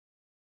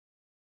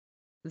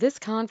This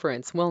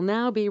conference will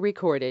now be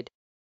recorded.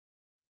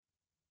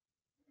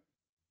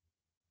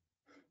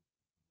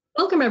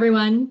 Welcome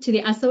everyone to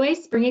the SOA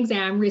Spring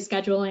Exam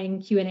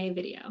Rescheduling Q&A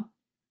video.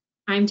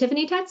 I'm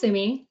Tiffany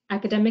Tatsumi,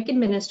 Academic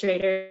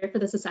Administrator for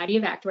the Society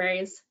of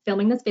Actuaries,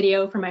 filming this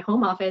video from my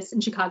home office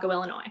in Chicago,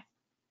 Illinois.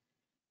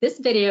 This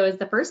video is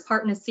the first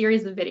part in a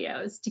series of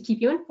videos to keep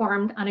you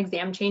informed on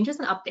exam changes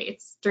and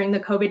updates during the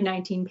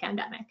COVID-19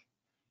 pandemic.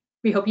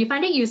 We hope you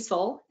find it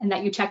useful and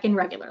that you check in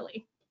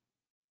regularly.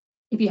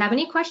 If you have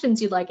any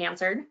questions you'd like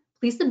answered,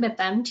 please submit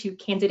them to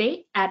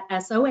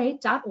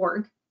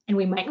candidate@soa.org, and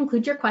we might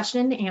include your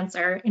question and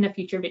answer in a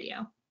future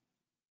video.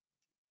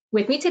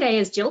 With me today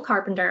is Jill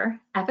Carpenter,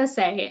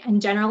 FSA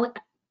and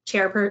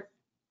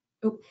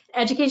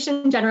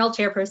Education General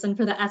Chairperson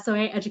for the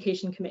SOA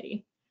Education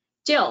Committee.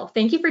 Jill,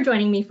 thank you for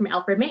joining me from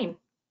Alfred, Maine.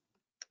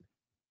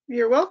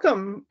 You're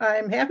welcome.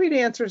 I'm happy to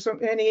answer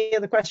any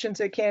of the questions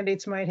that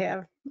candidates might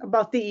have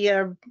about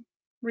the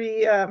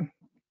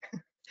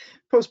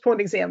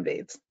postponed exam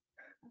dates.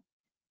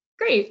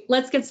 Great,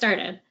 let's get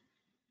started.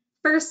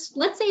 First,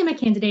 let's say I'm a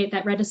candidate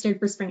that registered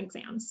for spring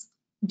exams.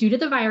 Due to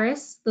the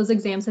virus, those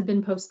exams have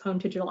been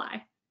postponed to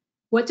July.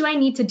 What do I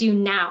need to do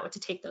now to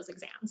take those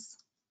exams?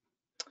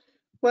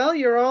 Well,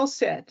 you're all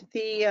set.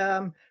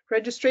 The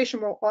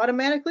registration will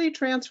automatically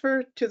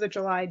transfer to the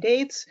July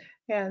dates,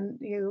 and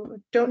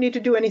you don't need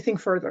to do anything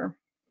further.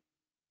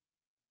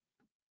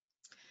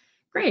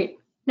 Great.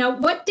 Now,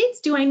 what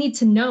dates do I need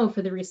to know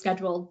for the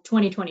rescheduled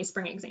 2020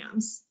 spring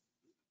exams?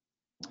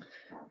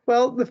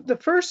 Well, the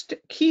first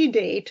key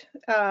date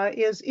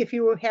is if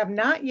you have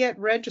not yet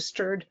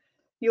registered,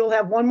 you'll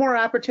have one more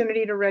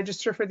opportunity to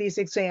register for these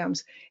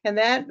exams. And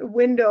that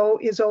window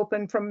is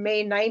open from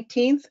May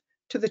 19th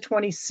to the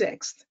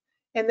 26th.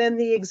 And then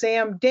the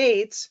exam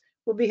dates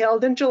will be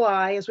held in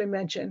July, as we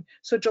mentioned.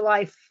 So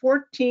July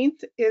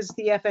 14th is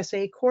the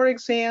FSA core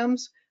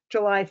exams.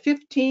 July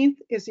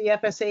 15th is the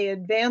FSA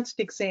advanced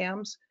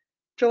exams.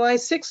 July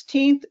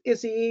 16th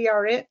is the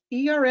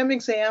ERM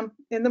exam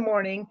in the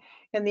morning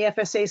and the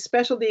FSA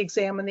specialty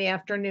exam in the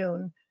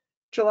afternoon.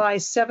 July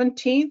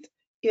 17th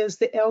is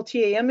the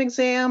LTAM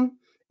exam.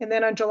 And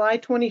then on July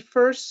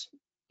 21st,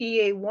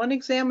 EA1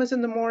 exam is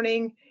in the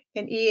morning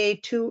and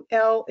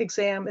EA2L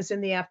exam is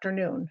in the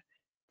afternoon.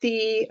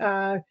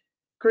 The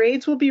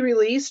grades will be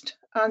released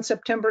on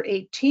September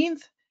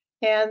 18th,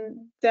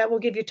 and that will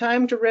give you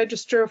time to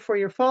register for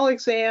your fall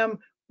exam,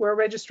 where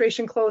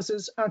registration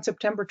closes on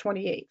September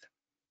 28th.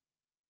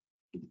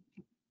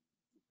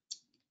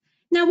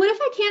 Now, what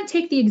if I can't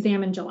take the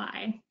exam in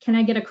July? Can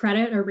I get a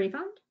credit or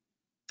refund?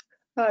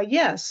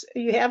 Yes,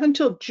 you have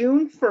until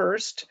June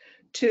 1st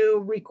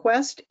to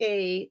request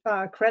a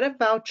credit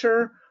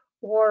voucher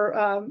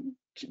or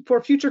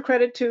for future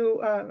credit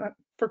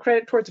for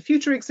credit towards a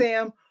future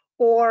exam,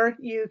 or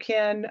you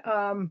can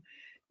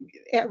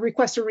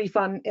request a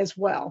refund as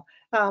well.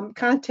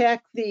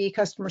 Contact the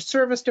customer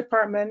service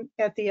department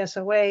at the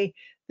SOA.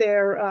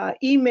 Their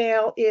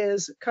email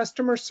is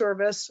customer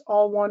service,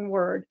 all one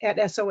word,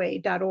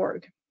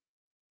 @soa.org.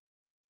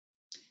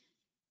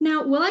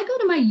 Now, will I go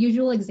to my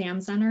usual exam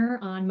center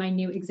on my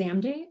new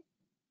exam date?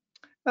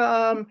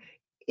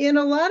 In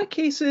a lot of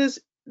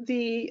cases,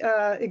 the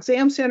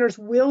exam centers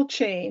will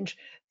change.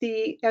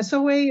 The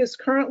SOA is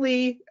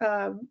currently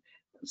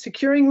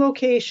securing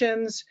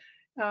locations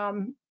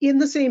in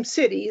the same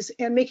cities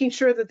and making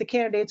sure that the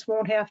candidates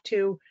won't have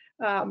to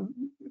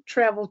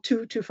travel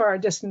too far a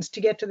distance to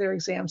get to their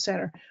exam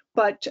center.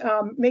 But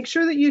make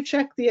sure that you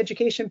check the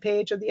education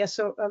page of the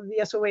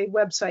SOA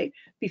website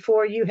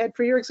before you head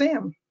for your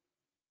exam.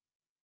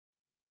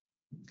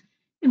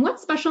 And what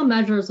special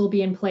measures will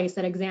be in place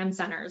at exam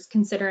centers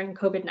considering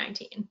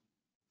COVID-19?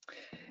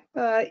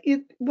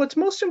 What's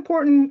most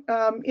important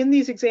in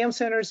these exam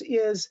centers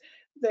is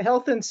the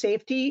health and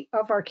safety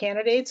of our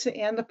candidates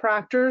and the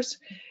proctors.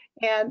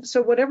 And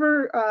so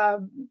whatever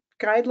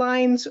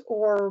guidelines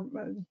or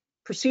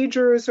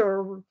procedures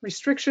or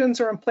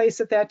restrictions are in place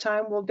at that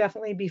time will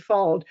definitely be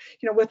followed,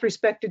 with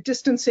respect to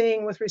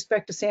distancing, with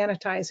respect to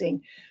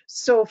sanitizing.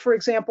 So for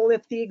example,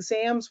 if the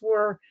exams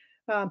were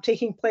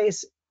taking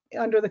place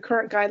under the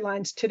current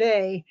guidelines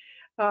today,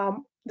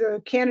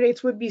 the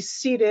candidates would be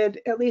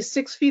seated at least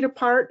 6 feet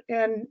apart,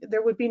 and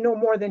there would be no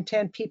more than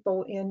 10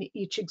 people in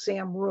each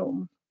exam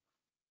room.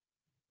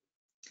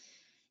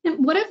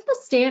 And what if the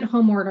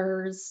stay-at-home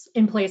orders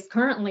in place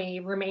currently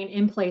remain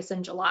in place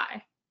in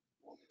July?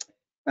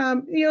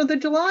 The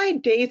July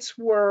dates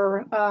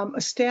were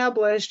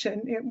established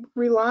and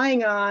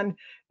relying on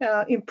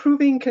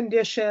improving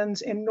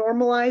conditions and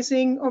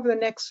normalizing over the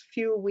next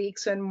few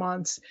weeks and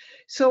months.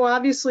 So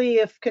obviously,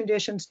 if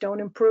conditions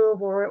don't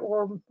improve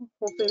or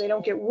hopefully they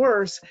don't get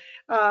worse,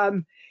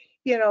 the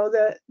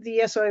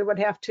SOA would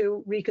have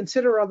to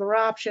reconsider other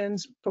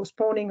options,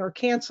 postponing or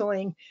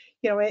canceling,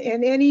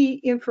 and any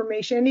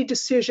information, any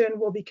decision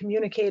will be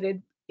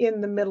communicated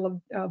in the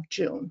middle of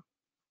June.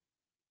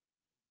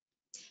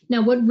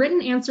 Now, would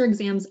written answer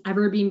exams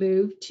ever be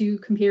moved to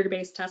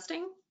computer-based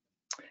testing?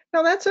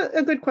 Now that's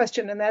a good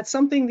question, and that's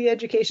something the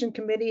Education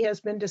Committee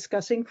has been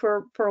discussing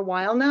for a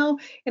while now,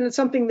 and it's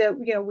something that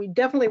we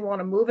definitely want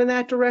to move in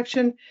that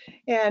direction.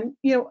 And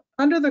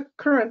under the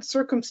current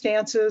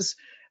circumstances,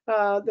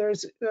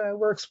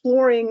 we're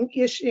exploring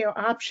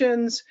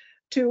options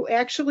to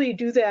actually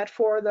do that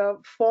for the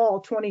fall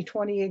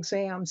 2020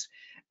 exams.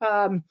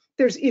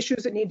 There's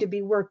issues that need to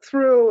be worked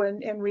through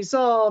and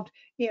resolved,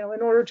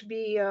 in order to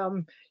be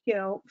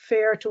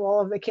fair to all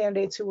of the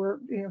candidates who are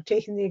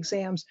taking the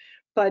exams.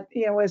 But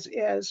as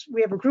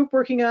we have a group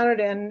working on it,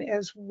 and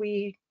as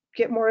we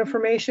get more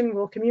information,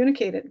 we'll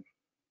communicate it.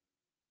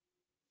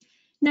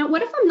 Now,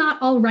 what if I'm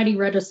not already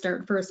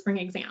registered for a spring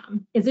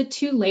exam? Is it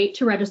too late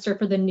to register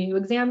for the new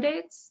exam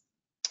dates?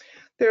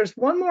 There's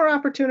one more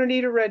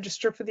opportunity to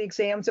register for the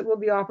exams that will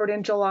be offered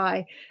in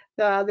July.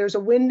 There's a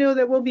window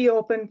that will be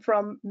open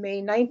from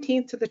May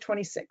 19th to the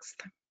 26th.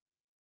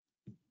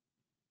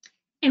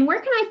 And where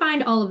can I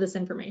find all of this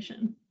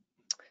information?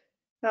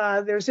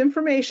 There's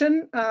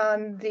information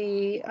on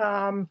the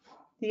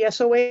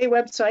SOA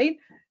website,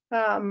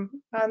 on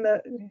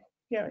the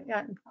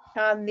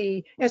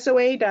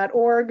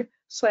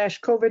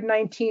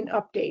SOA.org/COVID-19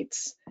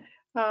 updates.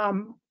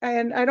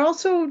 And I'd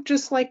also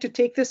just like to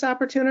take this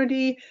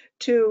opportunity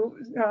to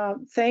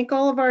thank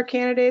all of our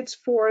candidates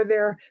for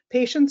their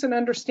patience and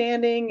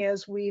understanding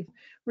as we've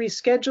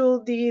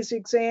rescheduled these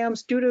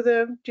exams due to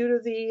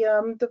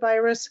the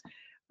virus.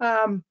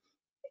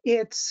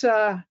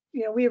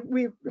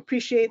 We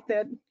appreciate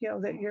that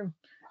that you're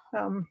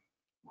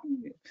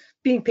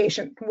being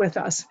patient with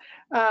us,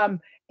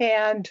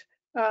 and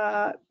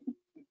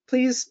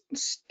please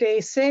stay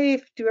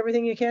safe, do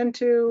everything you can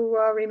to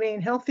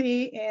remain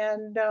healthy,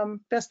 and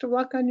best of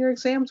luck on your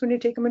exams when you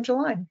take them in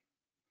July.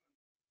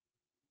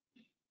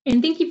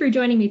 And thank you for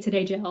joining me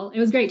today, Jill. It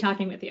was great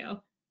talking with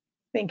you.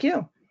 Thank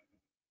you.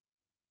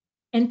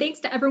 And thanks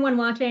to everyone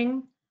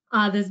watching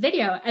this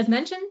video. As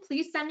mentioned,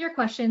 please send your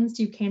questions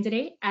to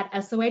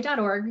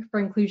candidate@soa.org for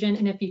inclusion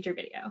in a future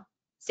video.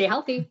 Stay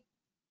healthy.